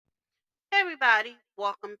everybody.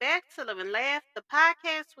 Welcome back to Live and Laugh, the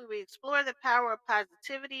podcast where we explore the power of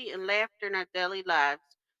positivity and laughter in our daily lives.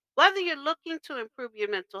 Whether you're looking to improve your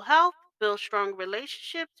mental health, build strong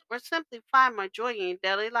relationships, or simply find more joy in your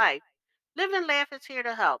daily life, Live and Laugh is here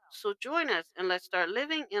to help. So join us and let's start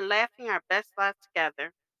living and laughing our best lives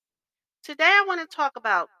together. Today, I want to talk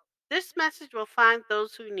about this message will find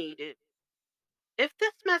those who need it. If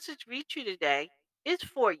this message reached you today, it's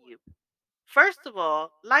for you. First of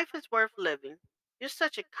all, life is worth living. You're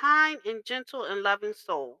such a kind and gentle and loving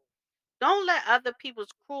soul. Don't let other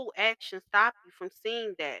people's cruel actions stop you from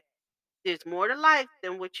seeing that there's more to life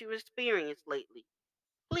than what you've experienced lately.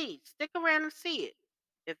 Please stick around and see it.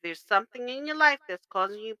 If there's something in your life that's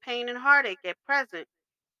causing you pain and heartache at present,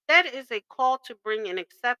 that is a call to bring an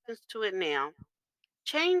acceptance to it now.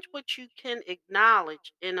 Change what you can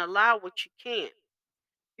acknowledge and allow what you can't.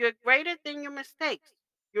 You're greater than your mistakes.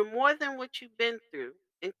 You're more than what you've been through,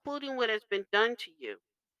 including what has been done to you.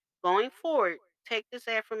 Going forward, take this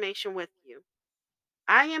affirmation with you.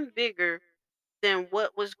 I am bigger than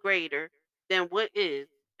what was greater than what is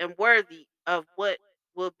and worthy of what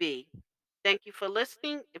will be. Thank you for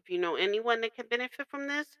listening. If you know anyone that can benefit from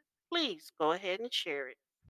this, please go ahead and share it.